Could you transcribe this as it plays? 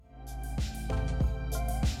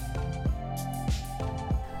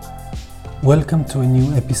Welcome to a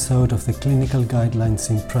new episode of the Clinical Guidelines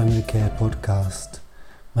in Primary Care podcast.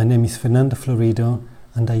 My name is Fernando Florido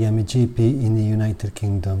and I am a GP in the United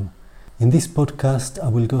Kingdom. In this podcast I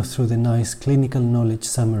will go through the NICE clinical knowledge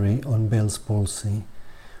summary on Bell's palsy,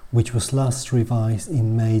 which was last revised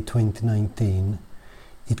in May 2019.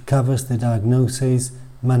 It covers the diagnosis,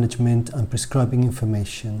 management and prescribing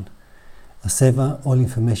information. As ever, all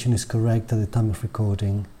information is correct at the time of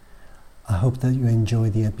recording. I hope that you enjoy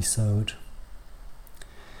the episode.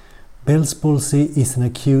 Bell's palsy is an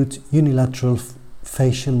acute unilateral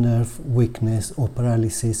facial nerve weakness or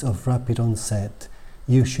paralysis of rapid onset,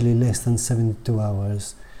 usually less than 72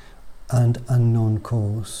 hours, and unknown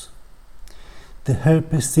cause. The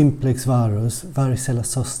herpes simplex virus, varicella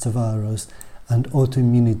zoster virus, and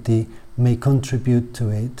autoimmunity may contribute to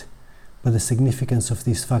it, but the significance of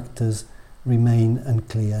these factors remain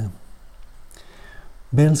unclear.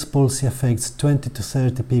 Bell's palsy affects 20 to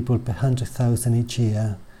 30 people per 100,000 each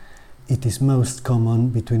year. It is most common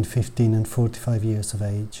between 15 and 45 years of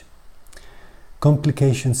age.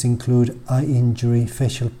 Complications include eye injury,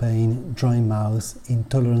 facial pain, dry mouth,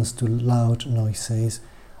 intolerance to loud noises,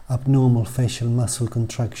 abnormal facial muscle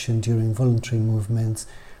contraction during voluntary movements,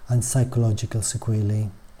 and psychological sequelae.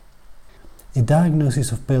 A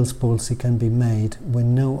diagnosis of Bell's palsy can be made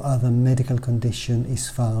when no other medical condition is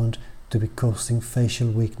found to be causing facial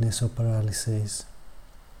weakness or paralysis.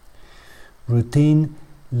 Routine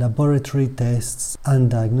laboratory tests and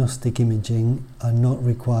diagnostic imaging are not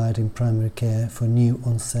required in primary care for new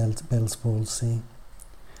onset Bell's palsy.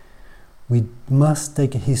 We must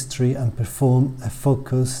take a history and perform a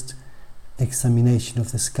focused examination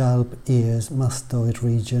of the scalp, ears, mastoid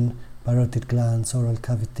region, parotid glands, oral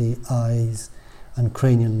cavity, eyes, and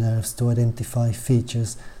cranial nerves to identify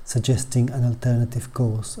features suggesting an alternative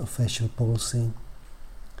cause of facial palsy.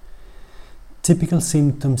 Typical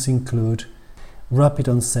symptoms include rapid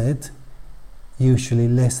onset, usually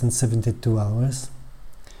less than 72 hours,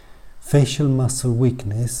 facial muscle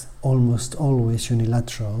weakness, almost always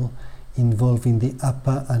unilateral, involving the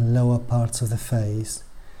upper and lower parts of the face.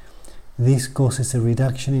 This causes a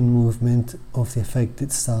reduction in movement of the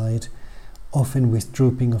affected side, often with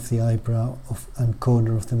drooping of the eyebrow and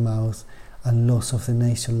corner of the mouth and loss of the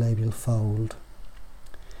nasolabial fold.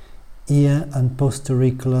 Ear and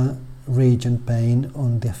postauricular region pain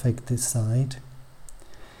on the affected side.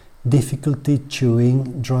 Difficulty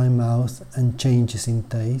chewing, dry mouth and changes in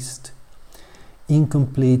taste.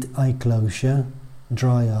 Incomplete eye closure,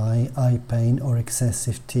 dry eye pain or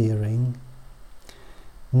excessive tearing.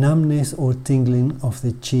 Numbness or tingling of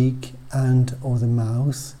the cheek and or the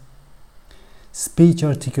mouth. Speech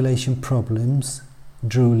articulation problems,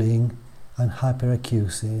 drooling and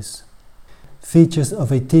hyperacusis. Features of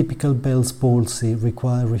atypical Bell's palsy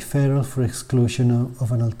require referral for exclusion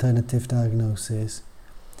of an alternative diagnosis.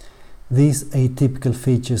 These atypical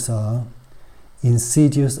features are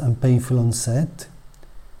insidious and painful onset.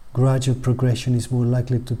 Gradual progression is more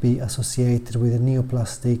likely to be associated with a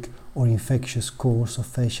neoplastic or infectious course of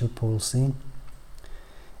facial palsy.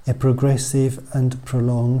 A progressive and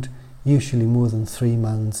prolonged, usually more than 3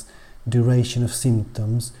 months, duration of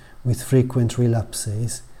symptoms with frequent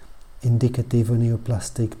relapses, indicative of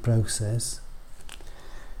neoplastic process.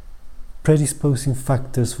 Predisposing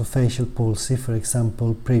factors for facial palsy, for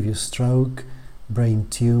example, previous stroke, brain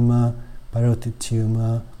tumor, parotid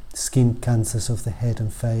tumor, skin cancers of the head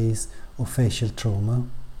and face, or facial trauma.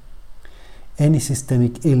 Any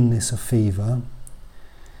systemic illness or fever.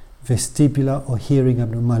 Vestibular or hearing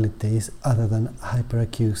abnormalities other than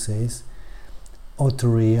hyperacusis,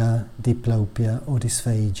 otorrhea, diplopia or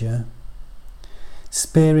dysphagia.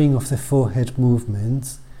 Sparing of the forehead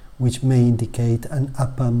movements, which may indicate an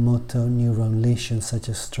upper motor neuron lesion such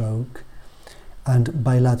as stroke, and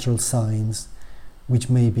bilateral signs,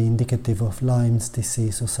 which may be indicative of Lyme's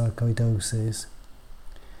disease or sarcoidosis.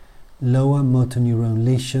 Lower motor neuron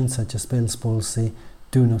lesions such as Bell's palsy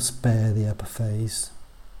do not spare the upper face.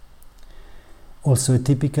 Also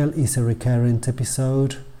atypical is a recurrent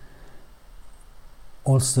episode.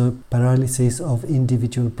 Also paralysis of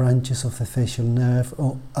individual branches of the facial nerve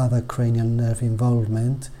or other cranial nerve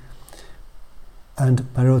involvement, and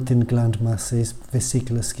parotid gland masses,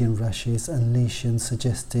 vesicular skin rashes and lesions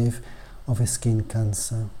suggestive of a skin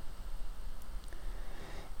cancer.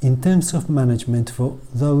 In terms of management for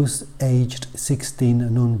those aged 16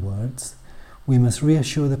 and onwards, we must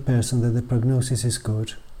reassure the person that the prognosis is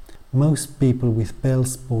good. Most people with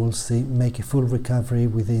Bell's palsy make a full recovery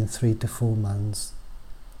within 3 to 4 months.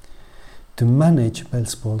 To manage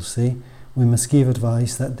Bell's palsy, we must give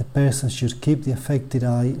advice that the person should keep the affected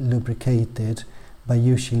eye lubricated by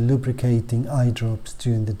using lubricating eye drops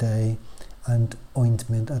during the day and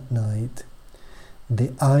ointment at night.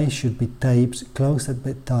 The eye should be taped closed at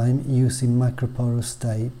bedtime using macroporous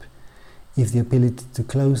tape if the ability to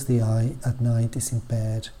close the eye at night is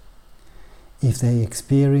impaired. If they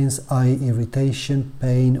experience eye irritation,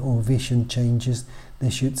 pain or vision changes, they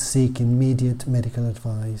should seek immediate medical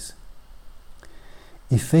advice.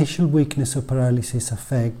 If facial weakness or paralysis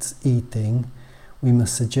affects eating, we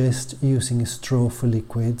must suggest using a straw for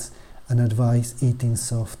liquids and advise eating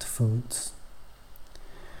soft foods.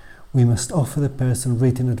 We must offer the person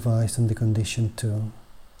written advice on the condition too.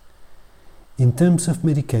 In terms of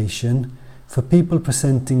medication, for people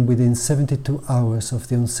presenting within 72 hours of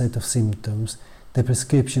the onset of symptoms, the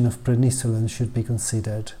prescription of prednisolone should be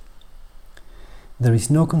considered. There is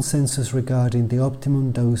no consensus regarding the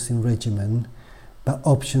optimum dosing regimen, but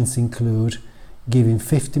options include giving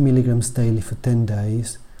 50 mg daily for 10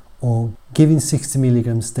 days or giving 60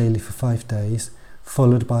 mg daily for 5 days,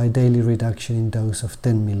 followed by a daily reduction in dose of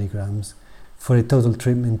 10 mg for a total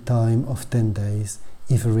treatment time of 10 days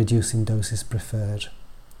if a reducing dose is preferred.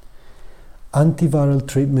 Antiviral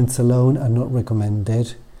treatments alone are not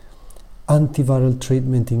recommended. Antiviral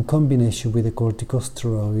treatment in combination with a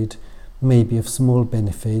corticosteroid may be of small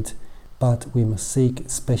benefit, but we must seek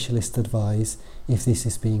specialist advice if this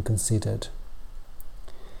is being considered.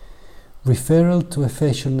 Referral to a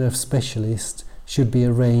facial nerve specialist should be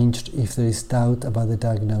arranged if there is doubt about the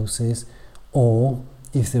diagnosis or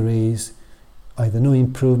if there is either no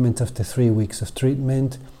improvement after 3 weeks of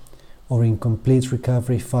treatment or incomplete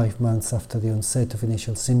recovery 5 months after the onset of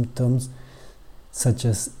initial symptoms, such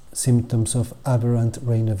as symptoms of aberrant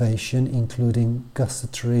renovation, including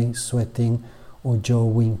gustatory, sweating, or jaw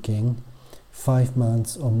winking, 5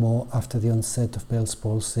 months or more after the onset of Bell's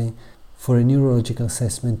palsy, for a neurological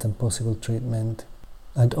assessment and possible treatment,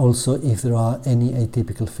 and also if there are any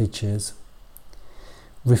atypical features.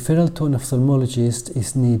 Referral to an ophthalmologist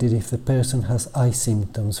is needed if the person has eye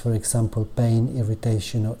symptoms, for example pain,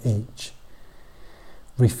 irritation or itch.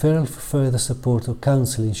 Referral for further support or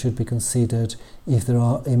counselling should be considered if there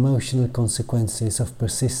are emotional consequences of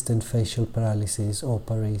persistent facial paralysis or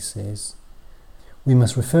paresis. We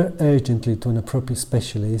must refer urgently to an appropriate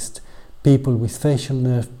specialist people with facial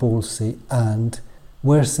nerve palsy and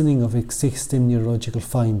worsening of existing neurological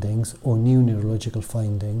findings or new neurological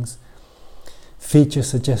findings, features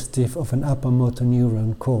suggestive of an upper motor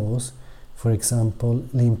neuron cause, for example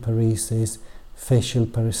limb paresis, facial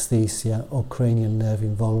paresthesia or cranial nerve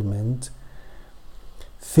involvement,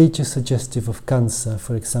 features suggestive of cancer,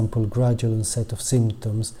 for example gradual onset of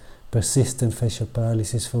symptoms, persistent facial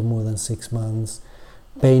paralysis for more than 6 months,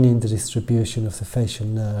 pain in the distribution of the facial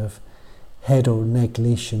nerve, head or neck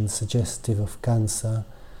lesions suggestive of cancer,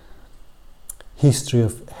 history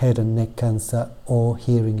of head and neck cancer or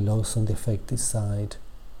hearing loss on the affected side.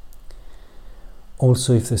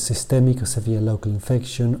 Also if there's systemic or severe local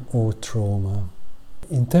infection or trauma.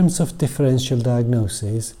 In terms of differential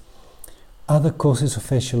diagnosis, other causes of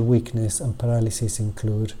facial weakness and paralysis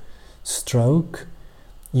include stroke,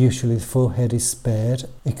 usually the forehead is spared,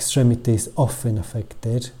 extremities often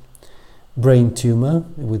affected, brain tumour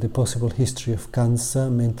with a possible history of cancer,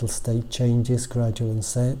 mental state changes, gradual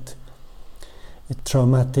onset, a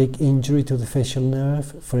traumatic injury to the facial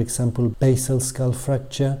nerve, for example basal skull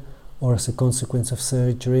fracture or as a consequence of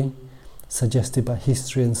surgery, suggested by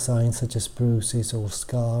history and signs such as bruises or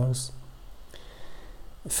scars.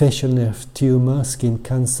 Facial nerve tumour, skin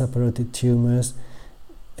cancer, parotid tumours,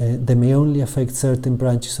 they may only affect certain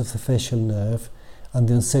branches of the facial nerve and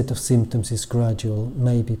the onset of symptoms is gradual,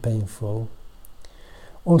 may be painful.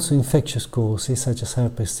 Also infectious causes such as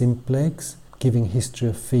herpes simplex, giving history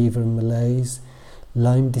of fever and malaise,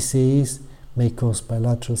 Lyme disease may cause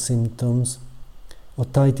bilateral symptoms,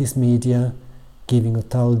 otitis media, giving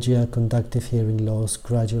otalgia, conductive hearing loss,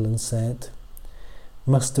 gradual onset,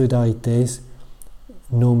 mastoiditis,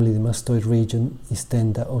 normally the mastoid region is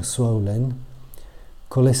tender or swollen,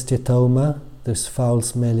 cholesteatoma, there's foul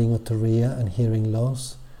smelling, otorrhea and hearing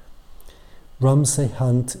loss,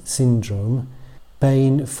 Ramsay-Hunt syndrome,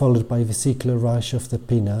 pain followed by vesicular rash of the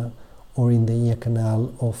pinna or in the ear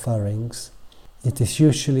canal or pharynx. It is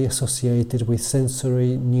usually associated with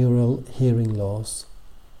sensory neural hearing loss.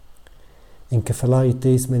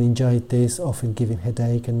 Encephalitis, meningitis, often giving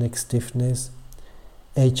headache and neck stiffness.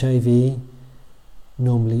 HIV,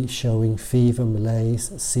 normally showing fever,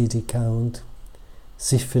 malaise, CD count.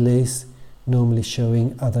 Syphilis, normally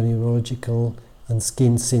showing other neurological and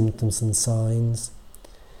skin symptoms and signs.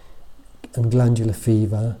 And glandular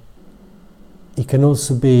fever. It can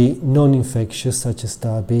also be non-infectious such as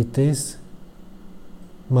diabetes,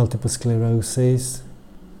 multiple sclerosis,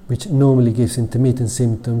 which normally gives intermittent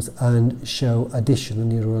symptoms and show additional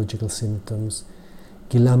neurological symptoms.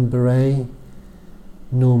 Guillain-Barré,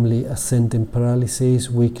 normally ascending paralysis,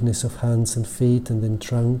 weakness of hands and feet and then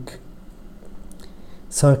trunk.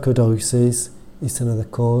 Sarcoidosis is another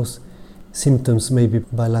cause. Symptoms may be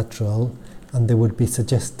bilateral and there would be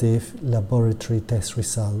suggestive laboratory test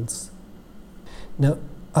results. Now,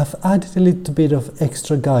 I've added a little bit of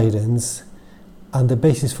extra guidance and the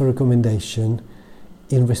basis for recommendation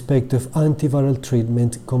in respect of antiviral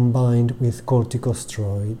treatment combined with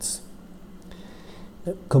corticosteroids.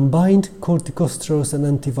 Combined corticosteroids and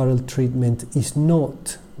antiviral treatment is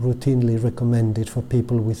not routinely recommended for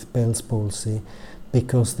people with Bell's palsy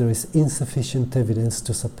because there is insufficient evidence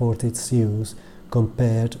to support its use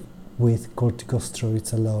compared with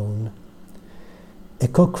corticosteroids alone. A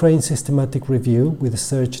Cochrane systematic review with a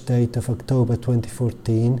search date of October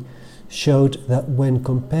 2014 showed that when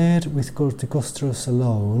compared with corticosteroids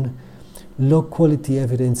alone, low-quality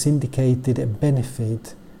evidence indicated a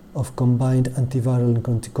benefit of combined antiviral and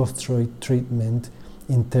corticosteroid treatment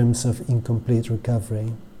in terms of incomplete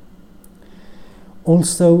recovery.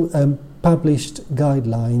 Also, published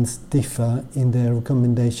guidelines differ in their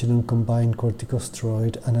recommendation on combined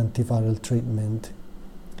corticosteroid and antiviral treatment.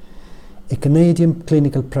 A Canadian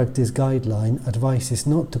clinical practice guideline advises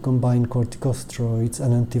not to combine corticosteroids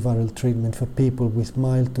and antiviral treatment for people with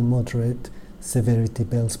mild to moderate severity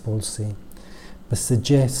Bell's palsy, but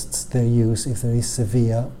suggests their use if there is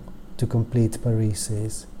severe to complete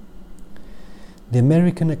paresis. The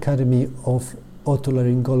American Academy of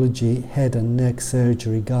Otolaryngology Head and Neck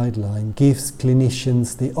Surgery guideline gives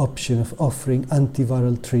clinicians the option of offering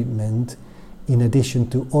antiviral treatment in addition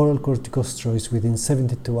to oral corticosteroids within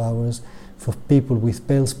 72 hours for people with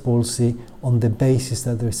Bell's palsy on the basis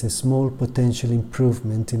that there is a small potential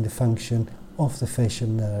improvement in the function of the facial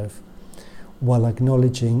nerve, while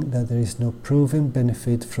acknowledging that there is no proven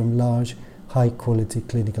benefit from large, high-quality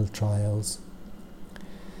clinical trials.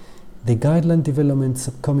 The Guideline Development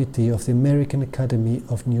Subcommittee of the American Academy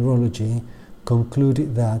of Neurology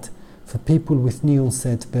concluded that for people with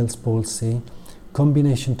new-onset Bell's palsy,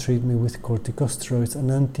 combination treatment with corticosteroids and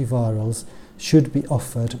antivirals should be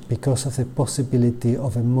offered because of the possibility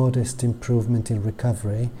of a modest improvement in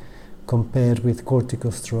recovery compared with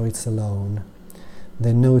corticosteroids alone.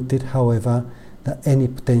 They noted, however, that any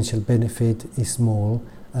potential benefit is small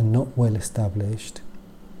and not well established.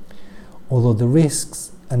 Although the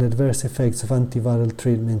risks and adverse effects of antiviral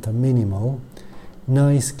treatment are minimal,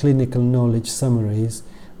 NICE clinical knowledge summaries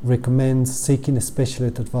recommend seeking a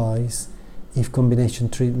specialist advice if combination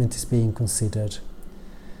treatment is being considered.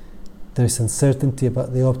 There is uncertainty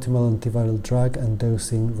about the optimal antiviral drug and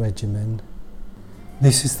dosing regimen.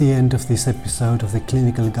 This is the end of this episode of the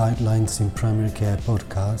Clinical Guidelines in Primary Care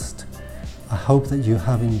podcast. I hope that you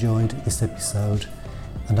have enjoyed this episode,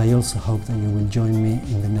 and I also hope that you will join me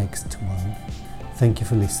in the next one. Thank you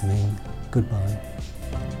for listening. Goodbye.